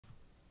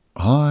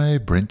Hi,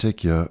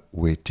 BrenTech here,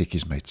 where tech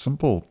is made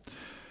simple.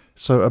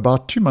 So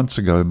about 2 months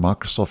ago,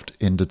 Microsoft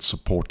ended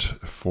support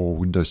for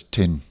Windows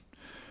 10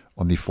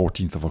 on the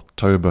 14th of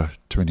October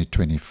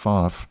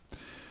 2025,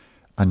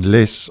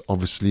 unless,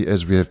 obviously,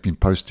 as we have been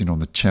posting on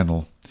the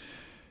channel,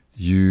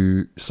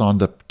 you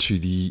signed up to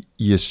the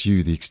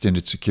ESU, the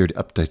Extended Security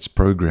Updates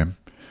program.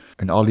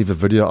 And I'll leave a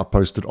video I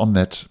posted on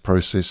that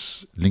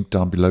process, linked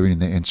down below in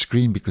the end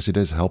screen, because it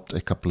has helped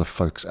a couple of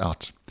folks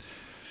out.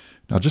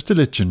 Now, just to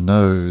let you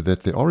know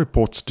that there are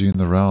reports doing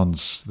the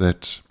rounds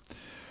that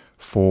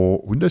for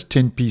Windows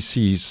 10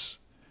 PCs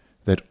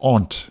that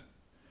aren't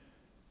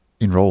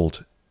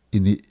enrolled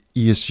in the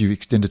ESU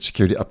Extended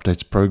Security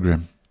Updates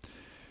program,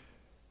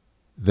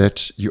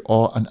 that you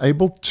are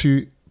unable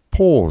to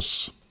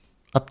pause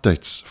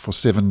updates for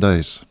 7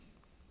 days.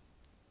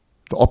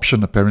 The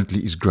option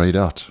apparently is grayed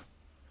out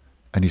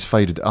and is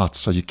faded out,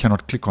 so you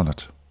cannot click on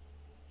it.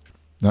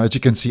 Now, as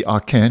you can see, I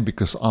can,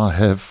 because I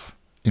have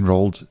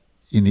enrolled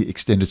in the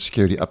Extended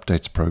Security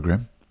Updates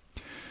program.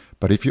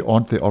 But if you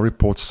aren't, there are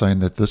reports saying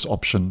that this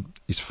option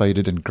is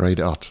faded and grayed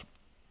out.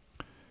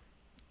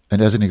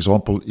 And as an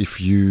example, if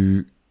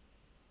you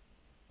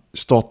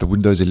start the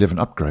Windows 11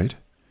 upgrade,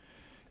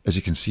 as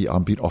you can see,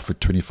 I'm being offered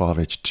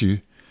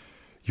 25H2,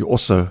 you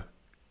also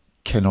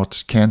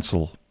cannot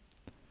cancel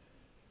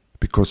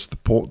because the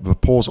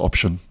pause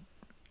option,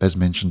 as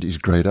mentioned, is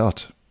grayed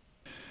out.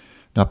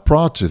 Now,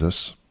 prior to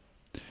this,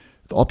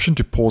 the option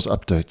to pause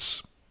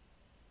updates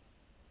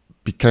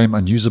became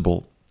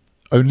unusable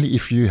only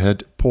if you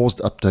had paused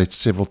updates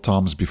several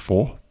times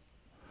before,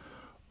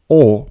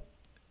 or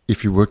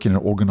if you work in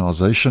an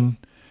organization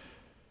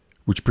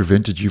which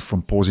prevented you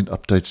from pausing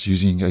updates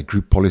using a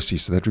group policy.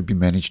 So that would be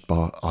managed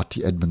by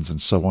IT admins and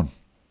so on.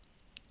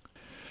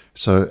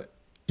 So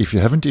if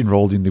you haven't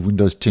enrolled in the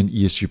Windows 10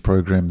 ESU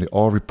program, there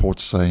are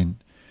reports saying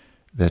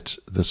that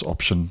this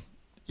option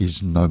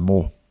is no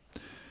more.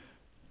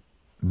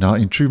 Now,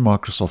 in true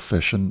Microsoft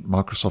fashion,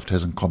 Microsoft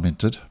hasn't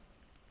commented.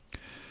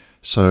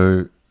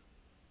 So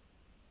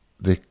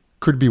there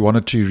could be one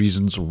or two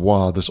reasons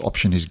why this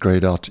option is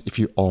grayed out if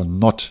you are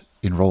not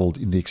enrolled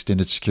in the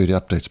Extended Security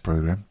Updates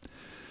program.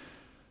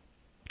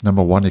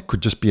 Number one, it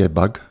could just be a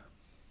bug.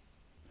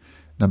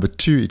 Number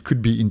two, it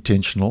could be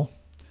intentional.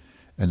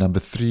 And number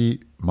three,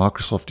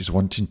 Microsoft is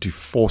wanting to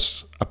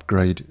force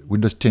upgrade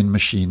Windows 10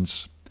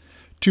 machines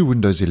to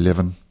Windows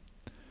 11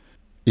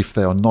 if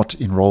they are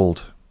not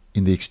enrolled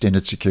in the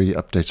Extended Security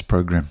Updates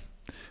program.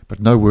 But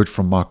no word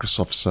from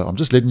Microsoft, so I'm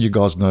just letting you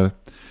guys know,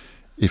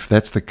 if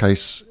that's the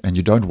case and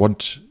you don't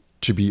want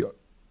to be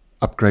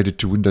upgraded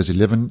to Windows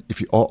 11, if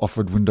you are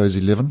offered Windows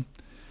 11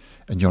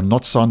 and you're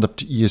not signed up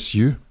to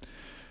ESU,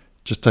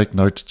 just take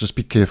note, just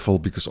be careful,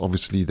 because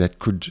obviously that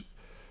could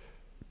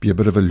be a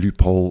bit of a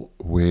loophole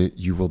where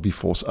you will be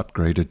force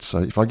upgraded. So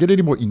if I get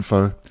any more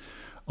info,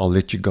 I'll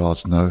let you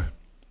guys know.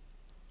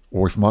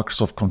 Or if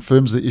Microsoft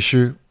confirms the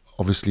issue,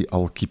 obviously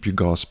I'll keep you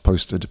guys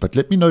posted. But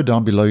let me know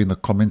down below in the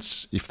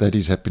comments if that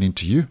is happening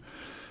to you.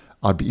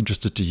 I'd be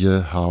interested to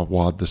hear how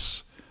wide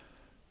this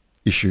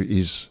issue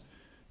is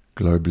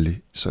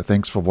globally. So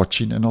thanks for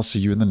watching, and I'll see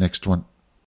you in the next one.